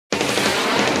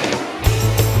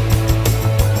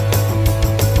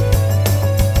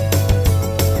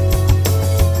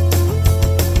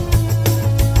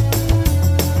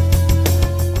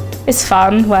It's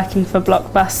fun working for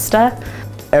Blockbuster.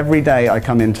 Every day I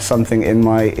come into something in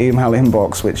my email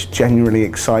inbox which genuinely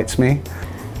excites me.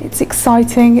 It's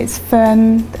exciting, it's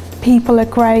fun, people are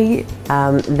great.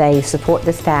 They support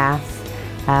the staff,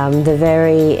 they're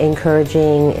very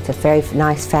encouraging, it's a very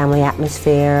nice family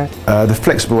atmosphere. The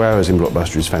flexible hours in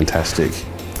Blockbuster is fantastic.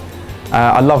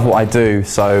 I love what I do,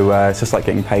 so it's just like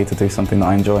getting paid to do something that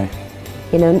I enjoy.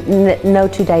 You know, no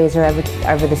 2 days are ever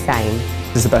the same.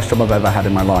 This is the best job I've ever had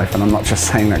in my life, and I'm not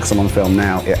just saying that because I'm on film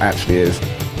now, it actually is.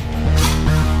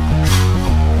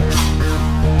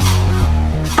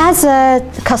 As a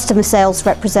customer sales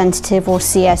representative or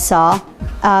CSR,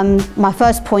 my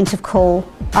first point of call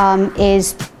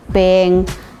is being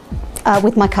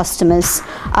with my customers.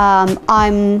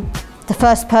 I'm the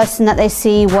first person that they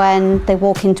see when they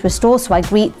walk into a store, so I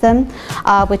greet them.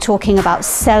 We're talking about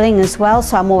selling as well,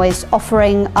 so I'm always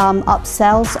offering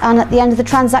upsells, and at the end of the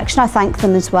transaction I thank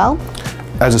them as well.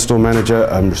 As a store manager,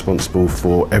 I'm responsible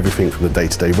for everything from the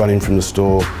day-to-day running from the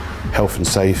store, health and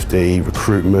safety,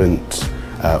 recruitment,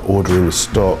 ordering the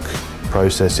stock,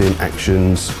 processing,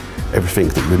 actions, everything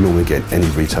that we normally get in any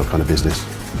retail kind of business.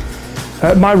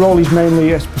 My role is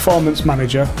mainly as performance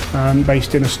manager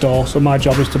based in a store, so my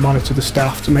job is to monitor the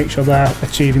staff to make sure they're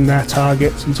achieving their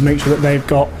targets and to make sure that they've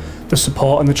got the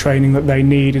support and the training that they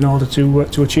need in order to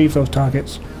achieve those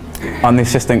targets. I'm the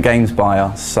assistant games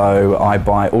buyer, so I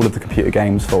buy all of the computer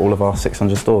games for all of our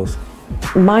 600 stores.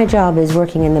 My job is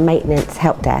working in the maintenance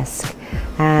help desk,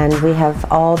 and we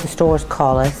have all the stores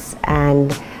call us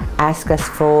and ask us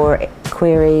for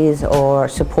queries or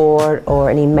support or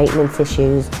any maintenance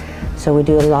issues. So we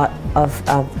do a lot of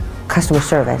customer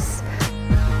service.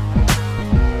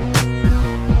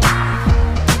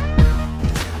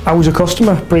 I was a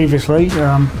customer previously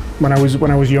when I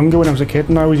was younger, when I was a kid,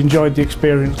 and I always enjoyed the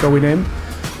experience going in.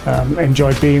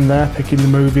 Enjoyed being there, picking the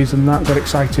movies and that, got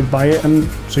excited by it, and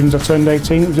as soon as I turned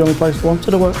 18 it was the only place I wanted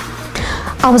to work.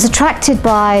 I was attracted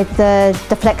by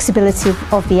the flexibility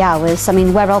of the hours. I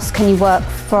mean, where else can you work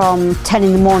from 10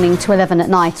 in the morning to 11 at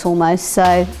night almost,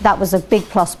 so that was a big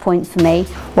plus point for me.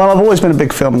 Well, I've always been a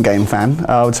big film and game fan.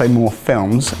 I would say more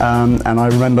films, and I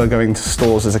remember going to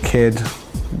stores as a kid,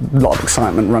 a lot of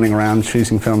excitement running around,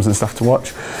 choosing films and stuff to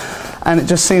watch, and it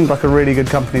just seemed like a really good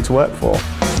company to work for.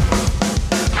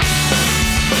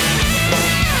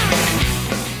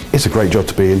 It's a great job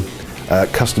to be in.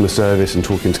 Customer service and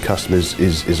talking to customers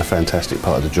is a fantastic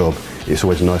part of the job. It's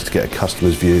always nice to get a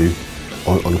customer's view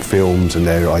on films and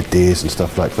their ideas and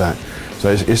stuff like that. So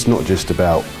it's not just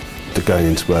about going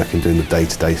into work and doing the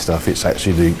day-to-day stuff, it's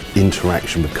actually the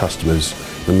interaction with customers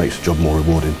that makes the job more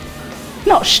rewarding.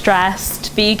 Not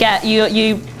stressed, but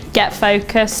you get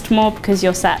focused more because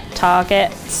you're set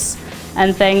targets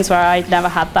and things where I never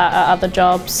had that at other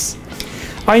jobs.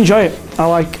 I enjoy it. I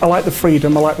like the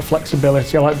freedom, I like the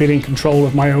flexibility, I like being in control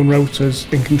of my own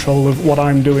rotas, in control of what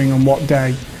I'm doing on what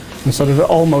day, and sort of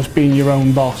almost being your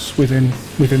own boss within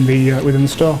the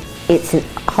store. It's a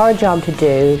hard job to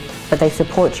do, but they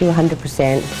support you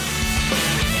 100%.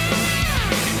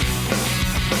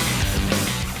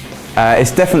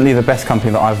 It's definitely the best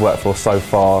company that I've worked for so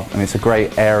far, and it's a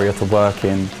great area to work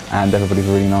in, and everybody's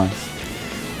really nice.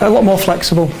 A lot more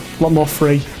flexible, a lot more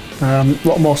free. A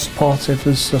lot more supportive.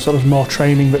 There's sort of more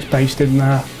training that's based in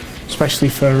there, especially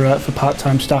for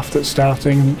part-time staff that's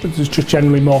starting, and there's just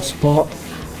generally more support.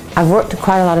 I've worked at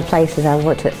quite a lot of places. I've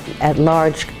worked at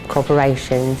large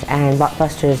corporations, and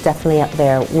Blockbuster is definitely up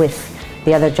there with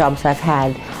the other jobs I've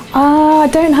had. I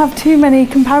don't have too many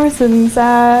comparisons.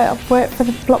 I've worked for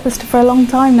the Blockbuster for a long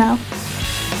time now.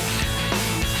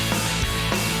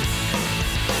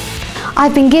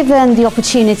 I've been given the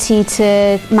opportunity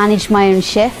to manage my own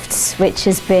shifts, which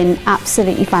has been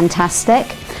absolutely fantastic.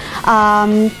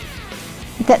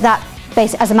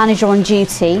 Basically, as a manager on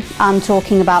duty, I'm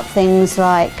talking about things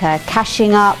like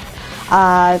cashing up,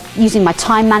 using my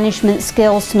time management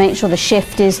skills to make sure the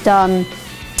shift is done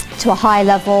to a high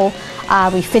level,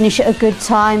 we finish at a good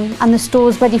time, and the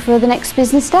store's ready for the next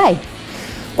business day.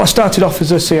 Well, I started off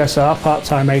as a CSR,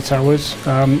 part-time 8 hours,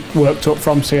 worked up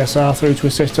from CSR through to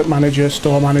assistant manager,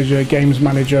 store manager, games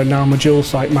manager, now I'm a dual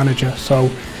site manager, so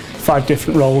 5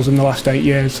 different roles in the last 8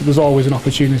 years, so there's always an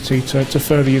opportunity to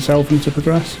further yourself and to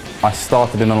progress. I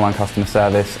started in online customer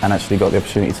service and actually got the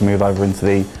opportunity to move over into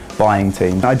the buying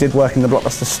team. I did work in the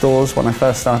Blockbuster stores when I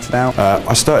first started out.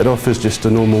 I started off as just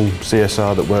a normal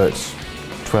CSR that works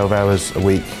 12 hours a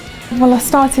week. Well, I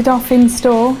started off in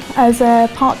store as a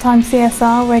part-time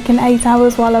CSR, working 8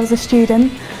 hours while I was a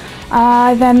student.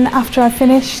 Then after I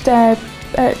finished at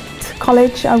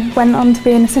college, I went on to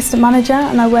be an assistant manager,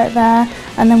 and I worked there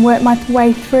and then worked my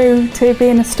way through to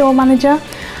being a store manager.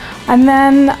 And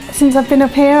then since I've been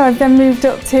up here, I've then moved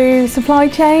up to supply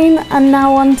chain and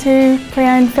now on to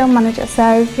pre-owned film manager.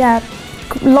 So yeah,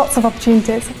 lots of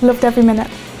opportunities. Loved every minute.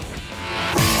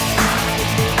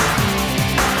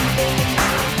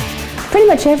 Pretty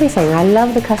much everything. I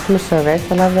love the customer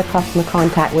service. I love the customer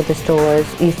contact with the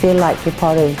stores. You feel like you're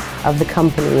part of the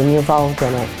company and you're involved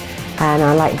in it. And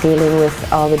I like dealing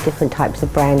with all the different types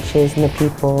of branches and the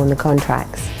people and the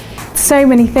contracts. So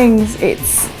many things.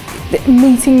 It's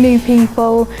meeting new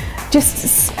people,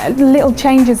 just little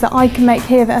changes that I can make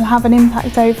here that will have an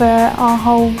impact over our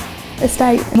whole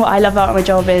estate. What I love about my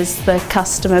job is the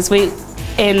customers.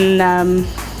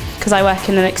 Because I work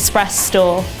in an express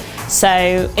store,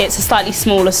 so it's a slightly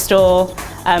smaller store,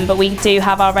 but we do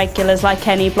have our regulars like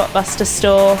any Blockbuster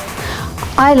store.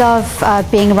 I love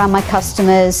being around my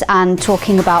customers and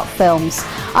talking about films.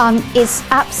 It's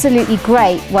absolutely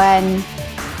great when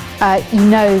you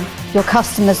know your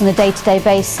customers on a day-to-day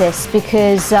basis,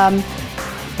 because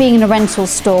being in a rental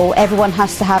store, everyone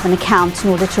has to have an account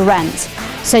in order to rent.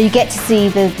 So you get to see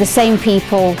the same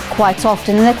people quite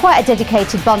often, and they're quite a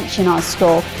dedicated bunch in our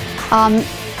store.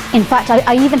 In fact,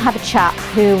 I even have a chap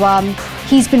who,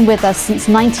 he's been with us since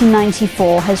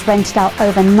 1994, has rented out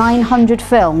over 900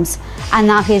 films, and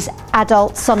now his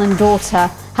adult son and daughter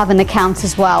have an account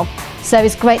as well. So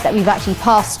it's great that we've actually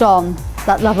passed on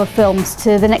that love of films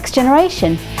to the next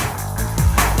generation.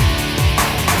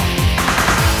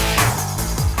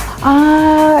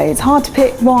 It's hard to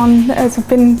pick one, as I've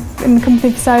been in the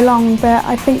company for so long, but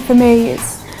I think for me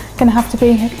it's going to have to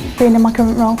be being in my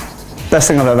current role. Best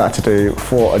thing I've ever had to do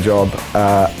for a job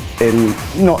in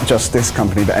not just this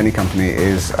company but any company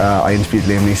is I interviewed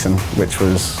Liam Neeson, which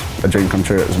was a dream come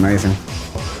true. It was amazing.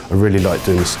 I really like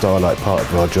doing the Starlight part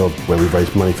of our job where we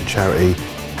raise money for charity.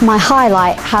 My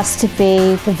highlight has to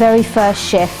be the very first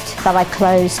shift that I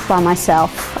closed by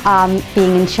myself,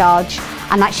 being in charge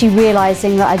and actually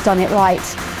realising that I'd done it right.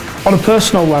 On a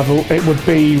personal level, it would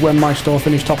be when my store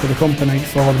finished top of the company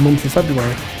for the month of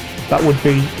February. That would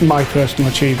be my personal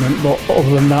achievement, but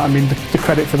other than that, I mean, the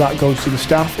credit for that goes to the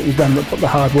staff. It was them that put the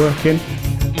hard work in.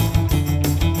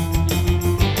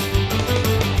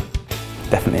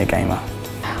 Definitely a gamer.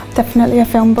 Definitely a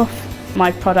film buff.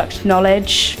 My product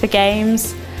knowledge for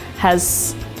games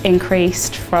has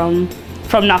increased from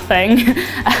nothing,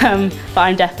 but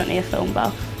I'm definitely a film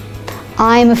buff.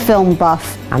 I'm a film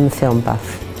buff. I'm a film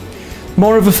buff.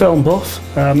 More of a film buff.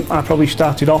 I probably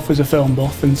started off as a film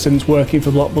buff, and since working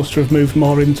for Blockbuster I've moved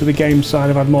more into the game side.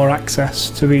 I've had more access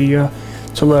to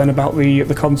to learn about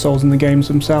the consoles and the games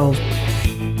themselves.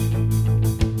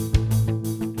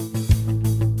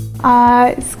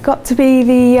 It's got to be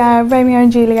the Romeo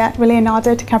and Juliet with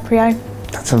Leonardo DiCaprio.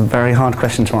 That's a very hard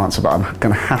question to answer, but I'm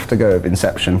going to have to go with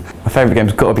Inception. My favourite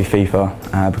game's got to be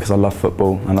FIFA because I love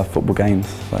football. I love football games,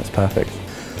 so it's perfect.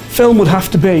 Film would have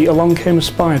to be Along Came a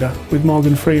Spider with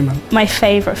Morgan Freeman. My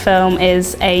favourite film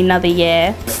is Another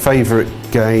Year. Favourite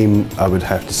game, I would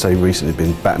have to say recently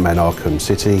been Batman Arkham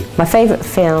City. My favourite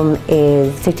film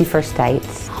is 51st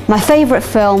Dates. My favourite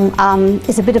film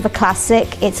is a bit of a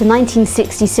classic. It's a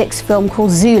 1966 film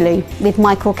called Zulu with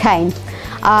Michael Caine.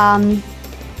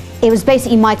 It was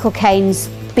basically Michael Caine's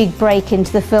big break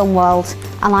into the film world,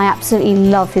 and I absolutely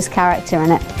love his character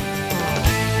in it.